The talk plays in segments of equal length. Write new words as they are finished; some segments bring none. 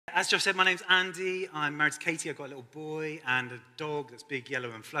As Josh said, my name's Andy. I'm married to Katie. I've got a little boy and a dog that's big,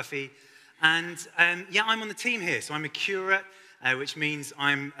 yellow and fluffy. And I'm on the team here. So I'm a curate, which means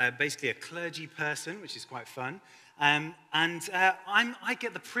I'm basically a clergy person, which is quite fun. I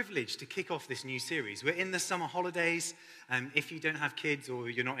get the privilege to kick off this new series. We're in the summer holidays. If you don't have kids or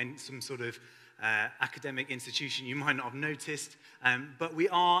you're not in some sort of academic institution, you might not have noticed. But we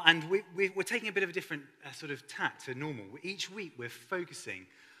are, and we're taking a bit of a different sort of tack to normal. Each week we're focusing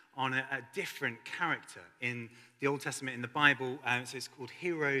on a different character in the Old Testament, in the Bible. So it's called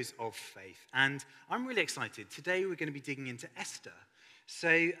Heroes of Faith. And I'm really excited. Today we're going to be digging into Esther. So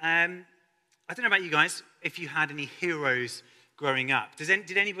I don't know about you guys, if you had any heroes growing up.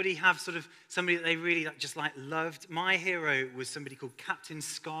 Did anybody have sort of somebody that they really loved? My hero was somebody called Captain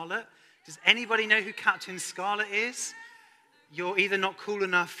Scarlet. Does anybody know who Captain Scarlet is? You're either not cool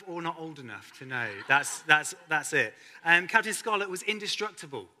enough or not old enough to know. That's it. Captain Scarlet was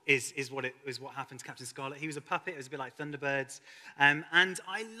indestructible, is what happened to Captain Scarlet. He was a puppet. It was a bit like Thunderbirds. And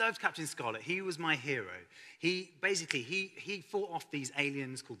I loved Captain Scarlet. He was my hero. He fought off these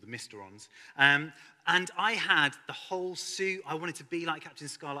aliens called the Mysterons. And I had the whole suit. I wanted to be like Captain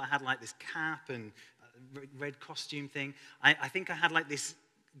Scarlet. I had like this cap and red costume thing. I think I had like this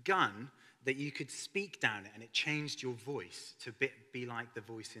gun that you could speak down it, and it changed your voice to be like the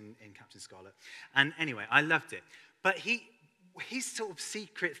voice in Captain Scarlet. And anyway, I loved it. But his sort of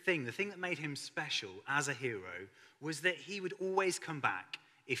secret thing, the thing that made him special as a hero, was that he would always come back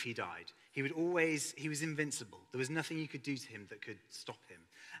if he died. He was invincible. There was nothing you could do to him that could stop him.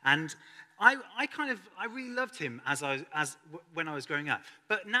 And I really loved him when I was growing up.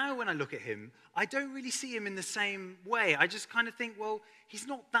 But now when I look at him, I don't really see him in the same way. I just kind of think, well, he's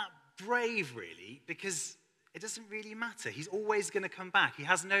not that brave, really, because it doesn't really matter. He's always going to come back.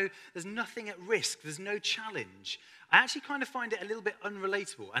 There's nothing at risk. There's no challenge. I actually kind of find it a little bit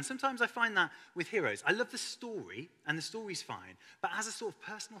unrelatable. And sometimes I find that with heroes. I love the story, and the story's fine. But as a sort of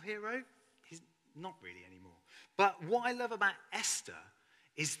personal hero, he's not really anymore. But what I love about Esther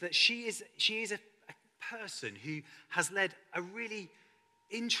is that she is a person who has led a really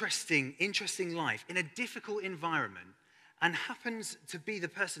interesting life in a difficult environment, and happens to be the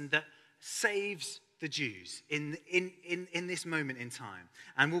person that saves the Jews in this moment in time.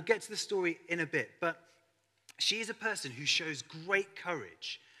 And we'll get to the story in a bit, but she is a person who shows great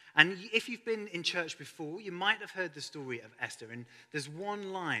courage. And if you've been in church before, you might have heard the story of Esther, and there's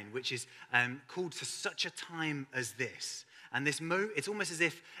one line which is called "For Such a Time as This." And it's almost as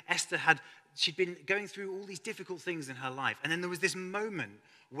if she'd been going through all these difficult things in her life, and then there was this moment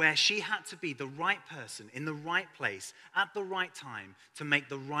where she had to be the right person in the right place at the right time to make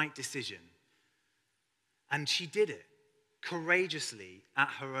the right decision. And she did it courageously at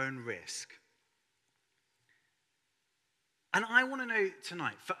her own risk. And I want to know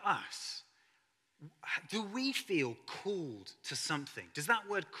tonight, for us, do we feel called to something? Does that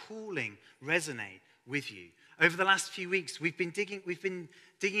word calling resonate with you? Over the last few weeks, we've been digging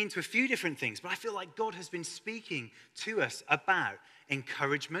into a few different things, but I feel like God has been speaking to us about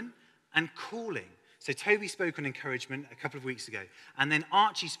encouragement and calling. So Toby spoke on encouragement a couple of weeks ago, and then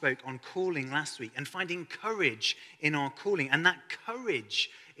Archie spoke on calling last week, and finding courage in our calling. And that courage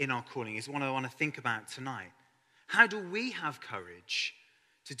in our calling is what I want to think about tonight. How do we have courage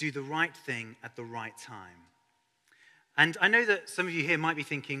to do the right thing at the right time? And I know that some of you here might be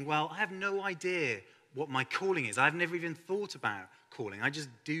thinking, well, I have no idea what my calling is. I've never even thought about calling. I just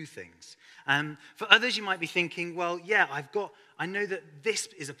do things. For others, you might be thinking, well, yeah, I know that this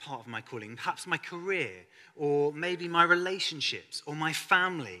is a part of my calling, perhaps my career, or maybe my relationships, or my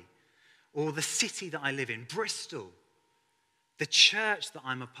family, or the city that I live in, Bristol, the church that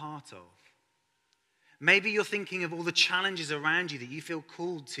I'm a part of. Maybe you're thinking of all the challenges around you that you feel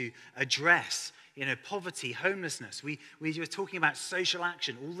called to address. Poverty, homelessness. We were talking about social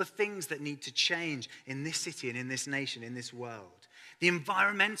action, all the things that need to change in this city and in this nation, in this world. The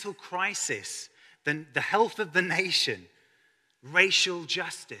environmental crisis, the health of the nation, racial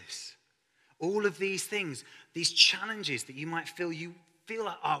justice. All of these things, these challenges that you might feel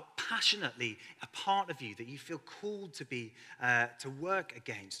are passionately a part of you, that you feel called to work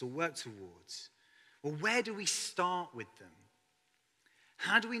against or work towards. Well, where do we start with them?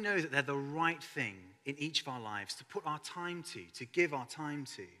 How do we know that they're the right thing in each of our lives to put our time to give our time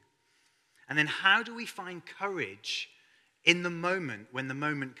to? And then how do we find courage in the moment when the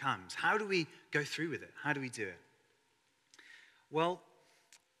moment comes? How do we go through with it? How do we do it? Well,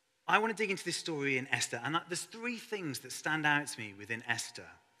 I want to dig into this story in Esther, and there's three things that stand out to me within Esther.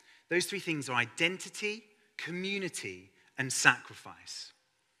 Those three things are identity, community, and sacrifice.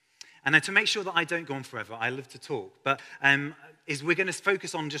 And then to make sure that I don't go on forever, I love to talk, but is we're going to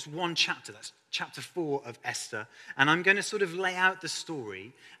focus on just one chapter. That's chapter 4 of Esther. And I'm going to sort of lay out the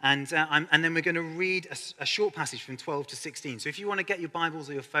story, and then we're going to read a short passage from 12 to 16. So if you want to get your Bibles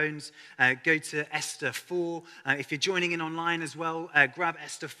or your phones, go to Esther 4. If you're joining in online as well, grab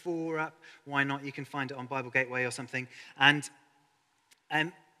Esther 4 up. Why not? You can find it on Bible Gateway or something. And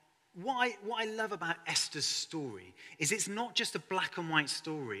what I love about Esther's story is it's not just a black and white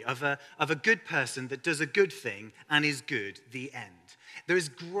story of a good person that does a good thing and is good, the end. There is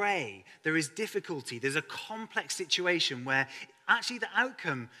grey, there is difficulty, there's a complex situation where actually the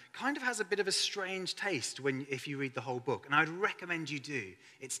outcome kind of has a bit of a strange taste if you read the whole book. And I'd recommend you do.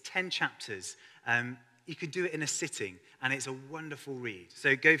 It's 10 chapters. You could do it in a sitting, and it's a wonderful read.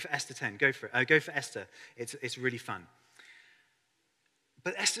 So go for Esther 10. Go for it. Go for Esther. It's really fun.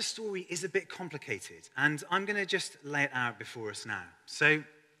 But Esther's story is a bit complicated, and I'm going to just lay it out before us now. So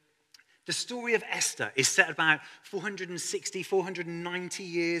the story of Esther is set about 490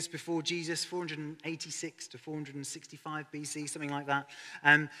 years before Jesus, 486 to 465 BC, something like that.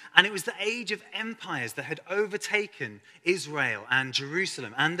 And it was the age of empires that had overtaken Israel and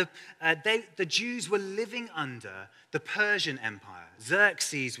Jerusalem. And the Jews were living under the Persian Empire.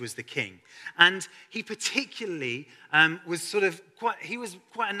 Xerxes was the king. And he particularly was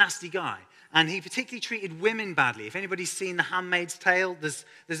quite a nasty guy. And he particularly treated women badly. If anybody's seen The Handmaid's Tale, there's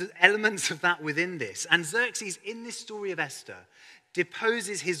elements of that within this. And Xerxes, in this story of Esther,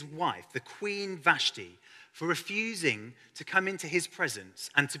 deposes his wife, the Queen Vashti, for refusing to come into his presence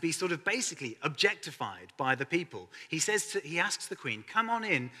and to be sort of basically objectified by the people. He asks the queen, come on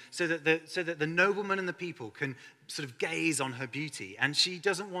in so that the noblemen and the people can sort of gaze on her beauty. And she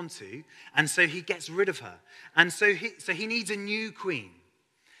doesn't want to, and so he gets rid of her. And so he needs a new queen.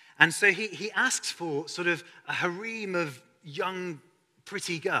 And so he asks for sort of a harem of young,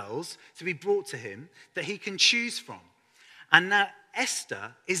 pretty girls to be brought to him that he can choose from. And now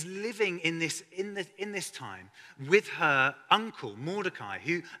Esther is living in this time with her uncle, Mordecai,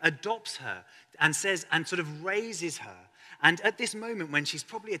 who adopts her and sort of raises her. And at this moment, when she's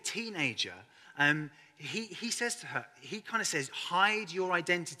probably a teenager, he says to her, he kind of says, hide your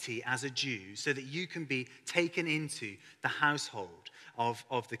identity as a Jew so that you can be taken into the household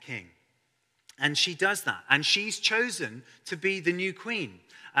of the king. And she does that. And she's chosen to be the new queen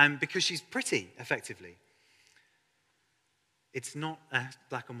because she's pretty, effectively. It's not a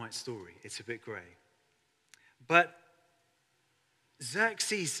black and white story. It's a bit grey. But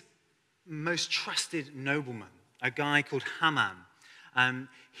Xerxes' most trusted nobleman, a guy called Haman,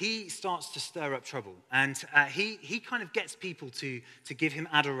 he starts to stir up trouble. And he kind of gets people to give him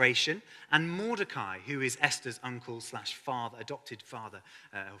adoration. And Mordecai, who is Esther's uncle / father, adopted father,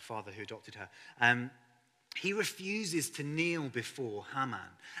 or father who adopted her, he refuses to kneel before Haman.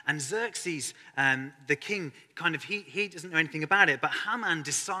 And Xerxes, the king, he doesn't know anything about it, but Haman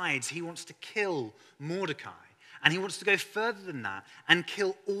decides he wants to kill Mordecai. And he wants to go further than that and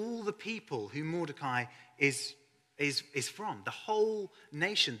kill all the people who Mordecai is from. The whole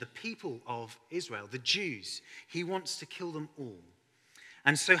nation, the people of Israel, the Jews. He wants to kill them all.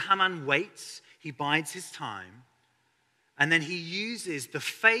 And so Haman waits, he bides his time, and then he uses the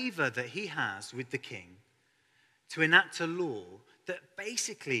favor that he has with the king to enact a law that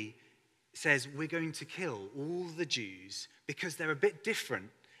basically says we're going to kill all the Jews because they're a bit different.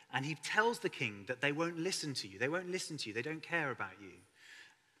 And he tells the king that they won't listen to you. They won't listen to you. They don't care about you.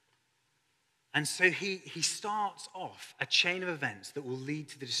 And so he starts off a chain of events that will lead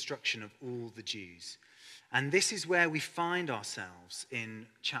to the destruction of all the Jews. And this is where we find ourselves in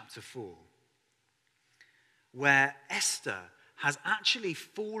chapter 4, where Esther has actually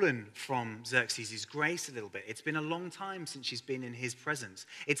fallen from Xerxes' grace a little bit. It's been a long time since she's been in his presence.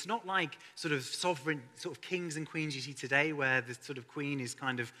 It's not like sort of sovereign, sort of kings and queens you see today, where the sort of queen is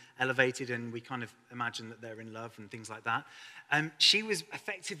kind of elevated and we kind of imagine that they're in love and things like that. She was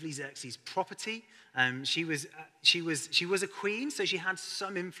effectively Xerxes' property. She was a queen, so she had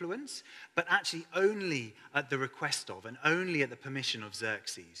some influence, but actually only at the request of and only at the permission of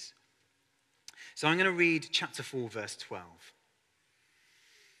Xerxes. So I'm going to read chapter 4, verse 12.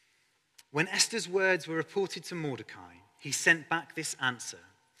 When Esther's words were reported to Mordecai, he sent back this answer.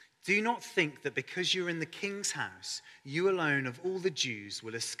 Do not think that because you're in the king's house, you alone of all the Jews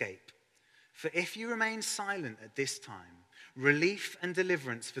will escape. For if you remain silent at this time, relief and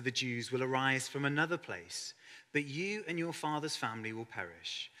deliverance for the Jews will arise from another place, but you and your father's family will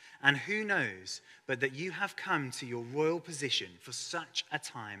perish. And who knows but that you have come to your royal position for such a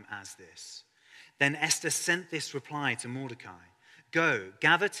time as this. Then Esther sent this reply to Mordecai. Go,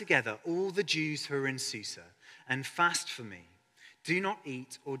 gather together all the Jews who are in Susa and fast for me. Do not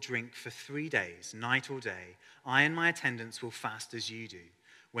eat or drink for 3 days, night or day. I and my attendants will fast as you do.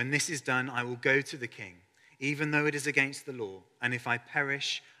 When this is done, I will go to the king, even though it is against the law, and if I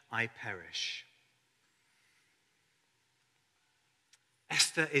perish, I perish."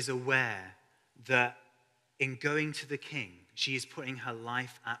 Esther is aware that in going to the king, she is putting her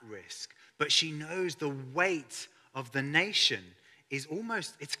life at risk. But she knows the weight of the nation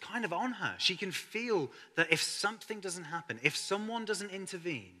it's kind of on her. She can feel that if something doesn't happen, if someone doesn't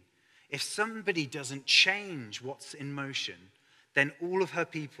intervene, if somebody doesn't change what's in motion, then all of her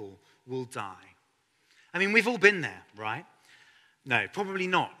people will die. I mean, we've all been there, right? No, probably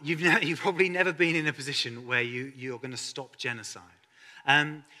not. You've probably never been in a position where you're going to stop genocide.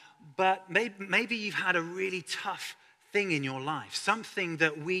 But maybe you've had a really tough thing in your life, something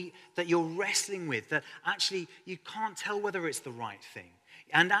that you're wrestling with, that actually you can't tell whether it's the right thing.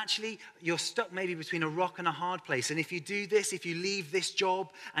 And actually, you're stuck maybe between a rock and a hard place. And if you do this, if you leave this job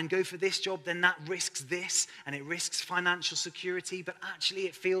and go for this job, then that risks this, and it risks financial security. But actually,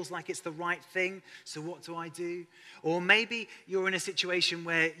 it feels like it's the right thing. So what do I do? Or maybe you're in a situation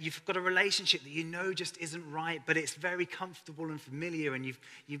where you've got a relationship that you know just isn't right, but it's very comfortable and familiar, and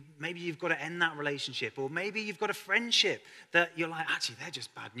maybe you've got to end that relationship. Or maybe you've got a friendship that you're like, actually, they're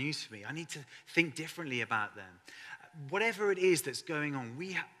just bad news for me. I need to think differently about them. Whatever it is that's going on,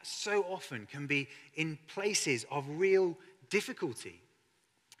 we so often can be in places of real difficulty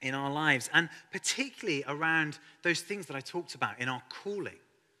in our lives, and particularly around those things that I talked about in our calling,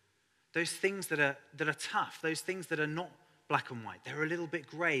 those things that are tough, those things that are not black and white. They're a little bit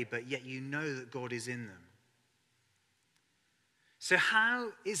gray, but yet you know that God is in them. So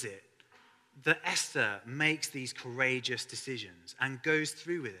how is it that Esther makes these courageous decisions and goes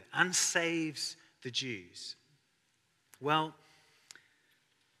through with it and saves the Jews? Well,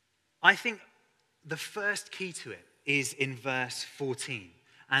 I think the first key to it is in verse 14.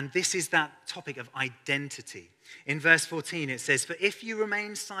 And this is that topic of identity. In verse 14, it says, "For if you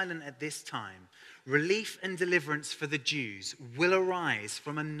remain silent at this time, relief and deliverance for the Jews will arise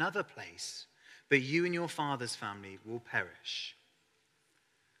from another place, but you and your father's family will perish."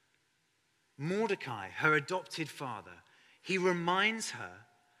 Mordecai, her adopted father, he reminds her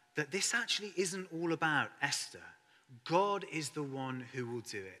that this actually isn't all about Esther. God is the one who will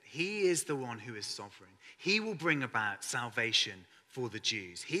do it. He is the one who is sovereign. He will bring about salvation for the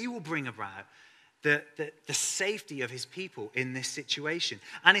Jews. He will bring about the safety of his people in this situation.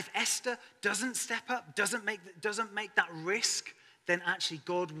 And if Esther doesn't step up, doesn't make that risk, then actually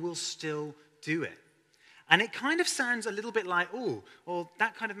God will still do it. And it kind of sounds a little bit like,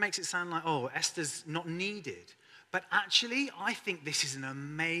 that kind of makes it sound like, Esther's not needed. But actually, I think this is an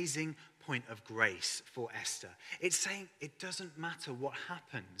amazing point of grace for Esther. It's saying it doesn't matter what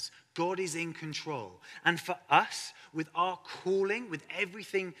happens. God is in control. And for us, with our calling, with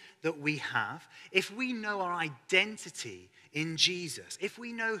everything that we have, if we know our identity in Jesus, if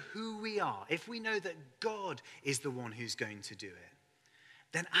we know who we are, if we know that God is the one who's going to do it,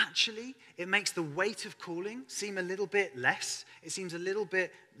 then actually it makes the weight of calling seem a little bit less. It seems a little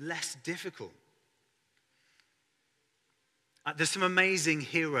bit less difficult. There's some amazing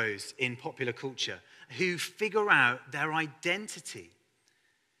heroes in popular culture who figure out their identity.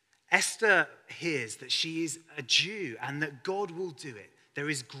 Esther hears that she is a Jew and that God will do it. There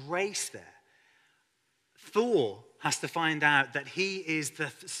is grace there. Thor has to find out that he is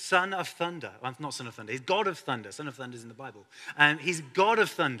the son of thunder. Well, not son of thunder, he's God of thunder. Son of thunder is in the Bible. He's God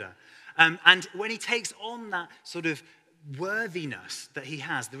of thunder. And when he takes on that sort of worthiness that he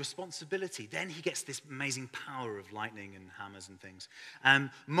has, the responsibility, then he gets this amazing power of lightning and hammers and things.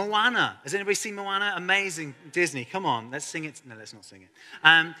 Moana, has anybody seen Moana? Amazing. Disney, come on, let's sing it. No, let's not sing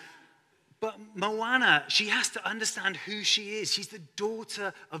it. But Moana, she has to understand who she is. She's the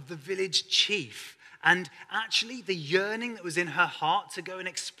daughter of the village chief. And actually, the yearning that was in her heart to go and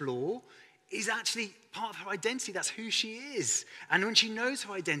explore is actually part of her identity. That's who she is. And when she knows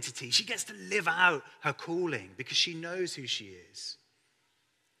her identity, she gets to live out her calling because she knows who she is.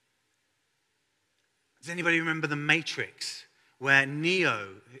 Does anybody remember The Matrix? Where Neo,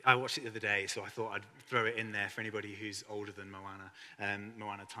 I watched it the other day, so I thought I'd throw it in there for anybody who's older than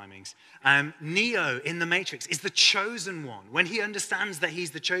Moana timings. Neo in The Matrix is the chosen one. When he understands that he's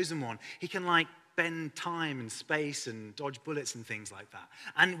the chosen one, he can bend time and space and dodge bullets and things like that.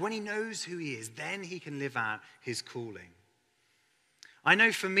 And when he knows who he is, then he can live out his calling. I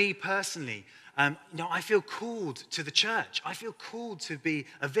know for me personally, I feel called to the church. I feel called to be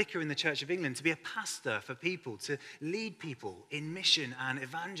a vicar in the Church of England, to be a pastor for people, to lead people in mission and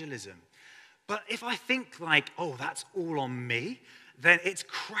evangelism. But if I think that's all on me, then it's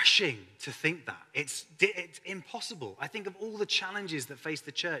crushing to think that. It's impossible. I think of all the challenges that face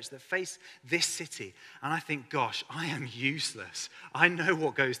the church, that face this city, and I think, gosh, I am useless. I know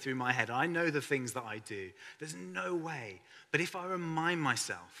what goes through my head. I know the things that I do. There's no way. But if I remind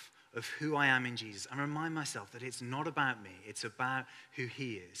myself of who I am in Jesus, and remind myself that it's not about me, it's about who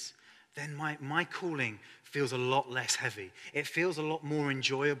he is, then my calling feels a lot less heavy. It feels a lot more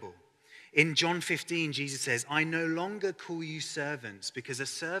enjoyable. In John 15, Jesus says, I no longer call you servants because a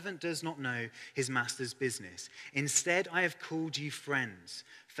servant does not know his master's business. Instead, I have called you friends.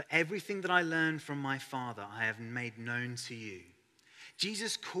 For everything that I learned from my Father, I have made known to you.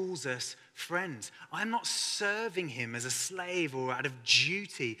 Jesus calls us friends. I'm not serving him as a slave or out of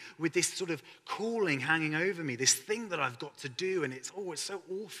duty with this sort of calling hanging over me, this thing that I've got to do, and it's so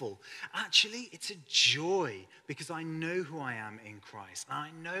awful. Actually, it's a joy because I know who I am in Christ. And I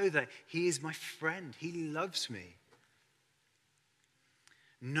know that he is my friend. He loves me.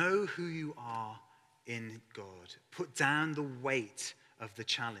 Know who you are in God. Put down the weight of the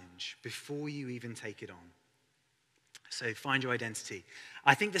challenge before you even take it on. So find your identity.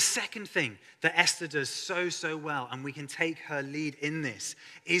 I think the second thing that Esther does so well, and we can take her lead in this,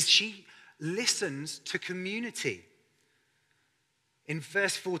 is she listens to community. In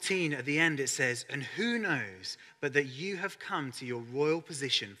verse 14 at the end it says, and who knows but that you have come to your royal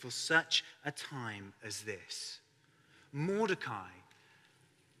position for such a time as this. Mordecai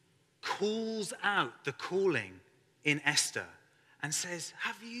calls out the calling in Esther and says,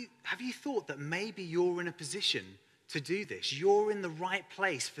 have you thought that maybe you're in a position to do this? You're in the right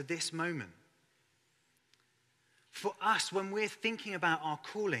place for this moment. For us, when we're thinking about our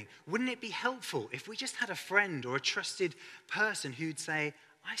calling, wouldn't it be helpful if we just had a friend or a trusted person who'd say,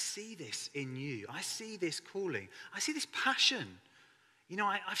 I see this in you. I see this calling. I see this passion. You know,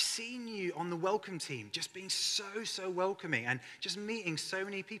 I've seen you on the welcome team just being so welcoming and just meeting so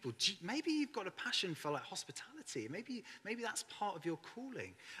many people. Maybe you've got a passion for like hospitality. Maybe that's part of your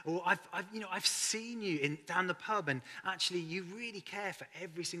calling. Or I've seen you down the pub and actually you really care for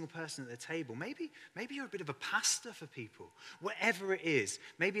every single person at the table. Maybe you're a bit of a pastor for people. Whatever it is,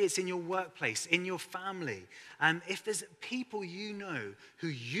 maybe it's in your workplace, in your family. If there's people you know who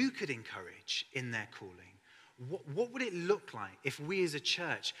you could encourage in their calling, what would it look like if we as a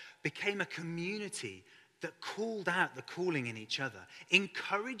church became a community that called out the calling in each other,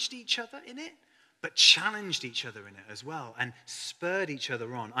 encouraged each other in it, but challenged each other in it as well and spurred each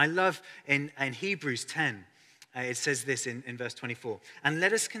other on? I love in Hebrews 10, it says this in verse 24, and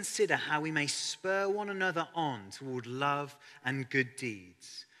let us consider how we may spur one another on toward love and good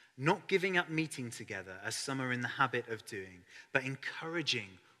deeds, not giving up meeting together as some are in the habit of doing, but encouraging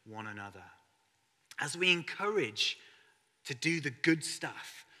one another. As we encourage to do the good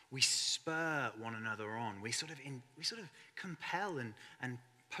stuff, we spur one another on. We sort of compel and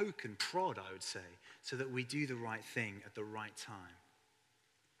poke and prod, I would say, so that we do the right thing at the right time.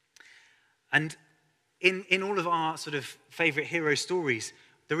 And in all of our sort of favorite hero stories,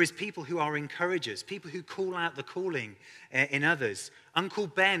 there is people who are encouragers, people who call out the calling in others. Uncle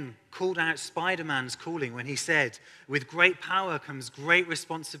Ben called out Spider-Man's calling when he said, with great power comes great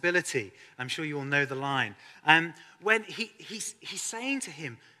responsibility. I'm sure you all know the line. When he's saying to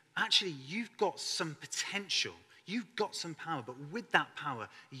him, actually, you've got some potential. You've got some power, but with that power,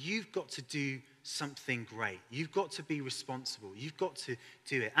 you've got to do something great. You've got to be responsible. You've got to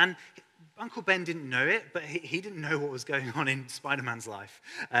do it. And Uncle Ben didn't know it, but he didn't know what was going on in Spider-Man's life,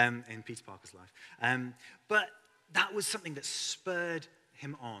 in Peter Parker's life. But that was something that spurred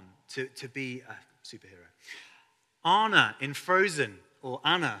him on to be a superhero. Anna in Frozen, or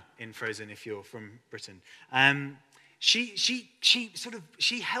Anna in Frozen if you're from Britain,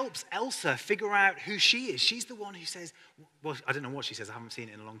 she helps Elsa figure out who she is. She's the one who says, well, I don't know what she says, I haven't seen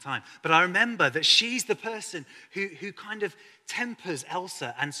it in a long time, but I remember that she's the person who kind of tempers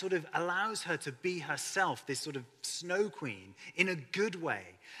Elsa and sort of allows her to be herself, this sort of snow queen, in a good way.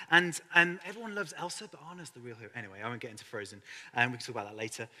 And everyone loves Elsa, but Anna's the real hero. Anyway, I won't get into Frozen, we can talk about that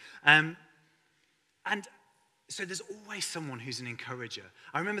later. And so there's always someone who's an encourager.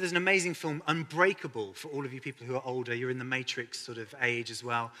 I remember there's an amazing film, Unbreakable, for all of you people who are older. You're in the Matrix sort of age as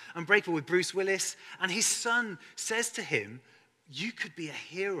well. Unbreakable with Bruce Willis. And his son says to him, you could be a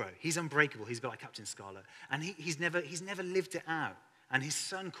hero. He's unbreakable. He's a bit like Captain Scarlet. And he's never lived it out. And his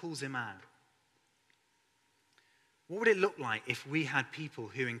son calls him out. What would it look like if we had people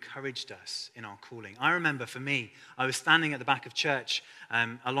who encouraged us in our calling? I remember for me, I was standing at the back of church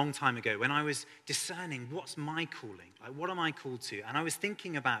a long time ago when I was discerning what's my calling, like what am I called to? And I was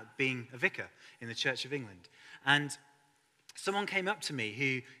thinking about being a vicar in the Church of England. And someone came up to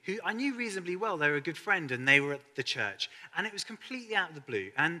me who I knew reasonably well. They were a good friend and they were at the church. And it was completely out of the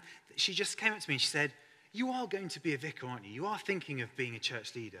blue. And she just came up to me and she said, "You are going to be a vicar, aren't you? You are thinking of being a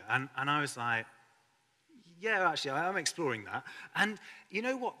church leader." And I was like, "Yeah, actually, I'm exploring that." And you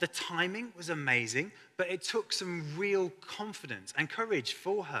know what? The timing was amazing, but it took some real confidence and courage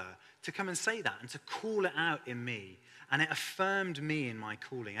for her to come and say that and to call it out in me. And it affirmed me in my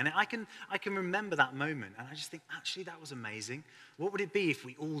calling. And I can remember that moment. And I just think, actually, that was amazing. What would it be if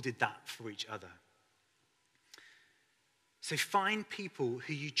we all did that for each other? So find people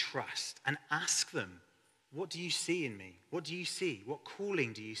who you trust and ask them, "What do you see in me? What do you see? What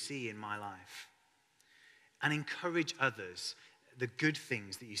calling do you see in my life?" And encourage others, the good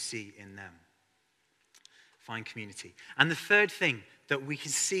things that you see in them. Find community. And the third thing that we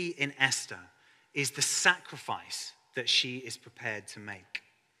can see in Esther is the sacrifice that she is prepared to make.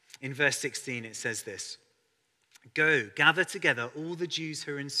 In verse 16, it says this: "Go, gather together all the Jews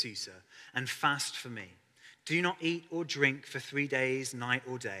who are in Susa and fast for me. Do not eat or drink for 3 days, night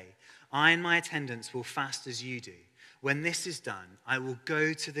or day. I and my attendants will fast as you do. When this is done, I will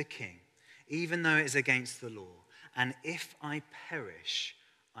go to the king, even though it is against the law. And if I perish,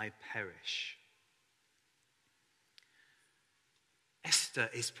 I perish." Esther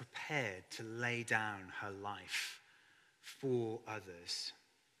is prepared to lay down her life for others.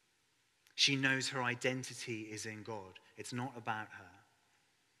 She knows her identity is in God. It's not about her.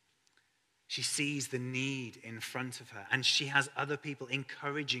 She sees the need in front of her, and she has other people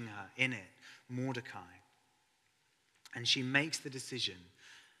encouraging her in it, Mordecai. And she makes the decision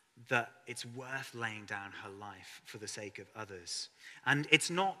that it's worth laying down her life for the sake of others. And it's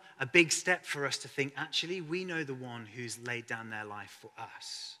not a big step for us to think, actually, we know the one who's laid down their life for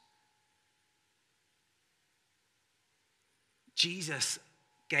us. Jesus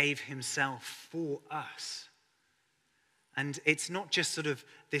gave himself for us. And it's not just sort of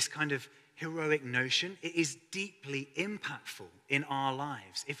this kind of heroic notion. It is deeply impactful in our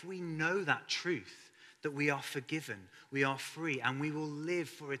lives. If we know that truth, that we are forgiven, we are free, and we will live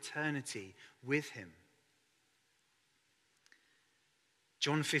for eternity with him.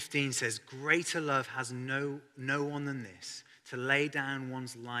 John 15 says, "Greater love has no one than this, to lay down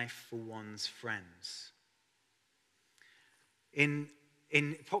one's life for one's friends." In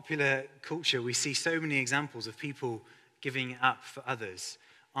popular culture, we see so many examples of people giving it up for others.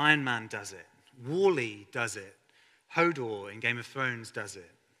 Iron Man does it. Wall-E does it. Hodor in Game of Thrones does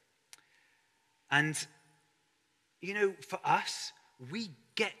it. And, you know, for us, we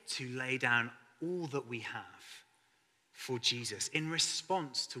get to lay down all that we have for Jesus in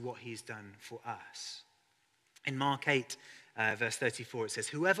response to what he's done for us. In Mark 8, verse 34, it says,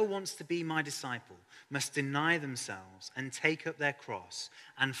 "Whoever wants to be my disciple must deny themselves and take up their cross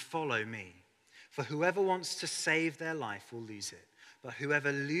and follow me. For whoever wants to save their life will lose it, but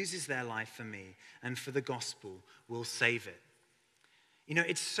whoever loses their life for me and for the gospel will save it." You know,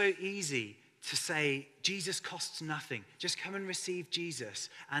 it's so easy to say, Jesus costs nothing. Just come and receive Jesus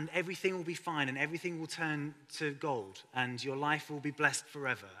and everything will be fine and everything will turn to gold and your life will be blessed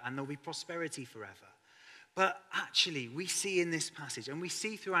forever and there'll be prosperity forever. But actually, we see in this passage and we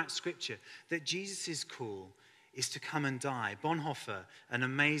see throughout Scripture that Jesus' call is to come and die. Bonhoeffer, an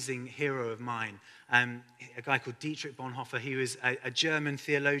amazing hero of mine, a guy called Dietrich Bonhoeffer, he was a German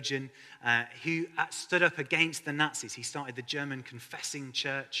theologian who stood up against the Nazis. He started the German Confessing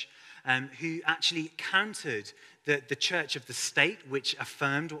Church, who actually countered the Church of the State, which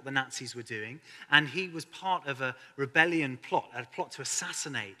affirmed what the Nazis were doing. And he was part of a rebellion plot, a plot to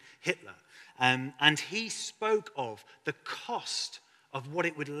assassinate Hitler. And he spoke of the cost of what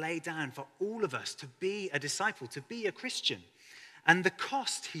it would lay down for all of us to be a disciple, to be a Christian. And the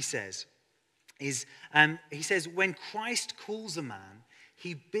cost, he says, is, when Christ calls a man,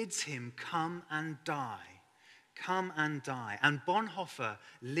 he bids him come and die. Come and die. And Bonhoeffer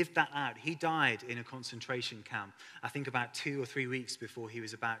lived that out. He died in a concentration camp, I think about 2 or 3 weeks before he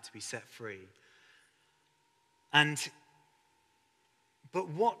was about to be set free. But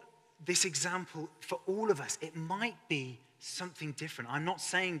what this example, for all of us, it might be something different. I'm not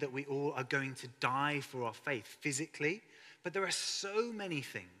saying that we all are going to die for our faith physically, but there are so many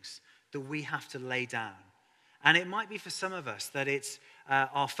things that we have to lay down. And it might be for some of us that it's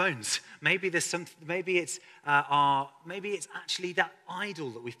our phones. Maybe it's actually that idol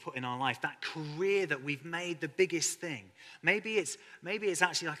that we've put in our life, that career that we've made the biggest thing. Maybe it's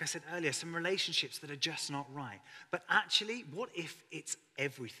actually, like I said earlier, some relationships that are just not right. But actually, what if it's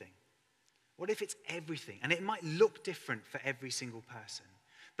everything? What if it's everything? And it might look different for every single person.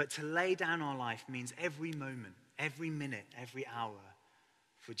 But to lay down our life means every moment, every minute, every hour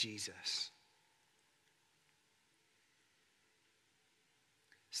for Jesus.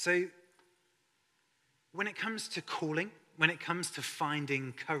 So when it comes to calling, when it comes to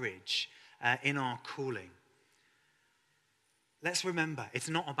finding courage in our calling, let's remember, it's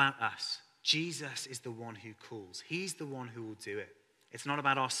not about us. Jesus is the one who calls. He's the one who will do it. It's not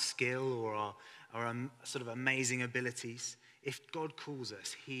about our skill or our sort of amazing abilities. If God calls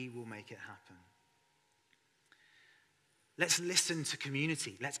us, he will make it happen. Let's listen to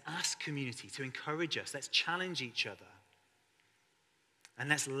community. Let's ask community to encourage us. Let's challenge each other. And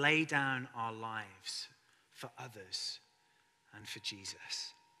let's lay down our lives for others and for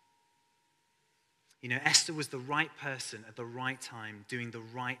Jesus. You know, Esther was the right person at the right time, doing the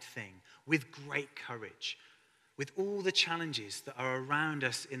right thing with great courage, with all the challenges that are around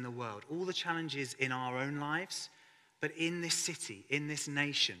us in the world, all the challenges in our own lives, but in this city, in this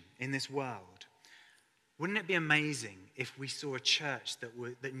nation, in this world. Wouldn't it be amazing if we saw a church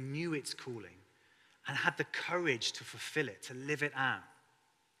that knew its calling and had the courage to fulfill it, to live it out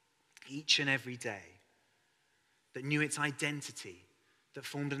each and every day, that knew its identity, that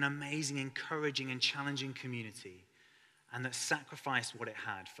formed an amazing, encouraging, and challenging community, and that sacrificed what it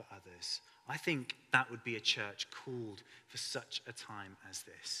had for others? I think that would be a church called for such a time as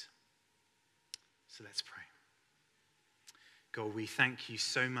this. So let's pray. God, we thank you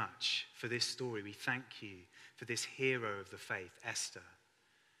so much for this story. We thank you for this hero of the faith, Esther.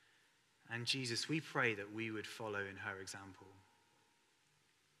 And Jesus, we pray that we would follow in her example.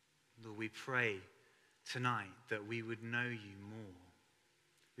 Lord, we pray tonight that we would know you more.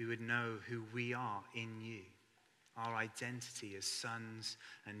 We would know who we are in you, our identity as sons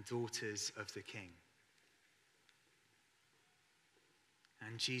and daughters of the King.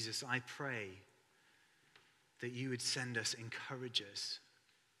 And Jesus, I pray that you would send us encouragers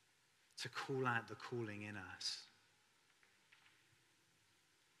to call out the calling in us.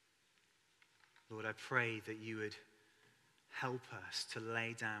 Lord, I pray that you would help us to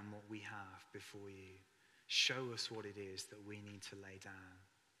lay down what we have before you. Show us what it is that we need to lay down.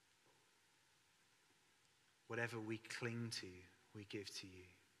 Whatever we cling to, we give to you.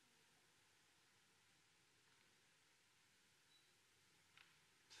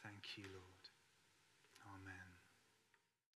 Thank you, Lord.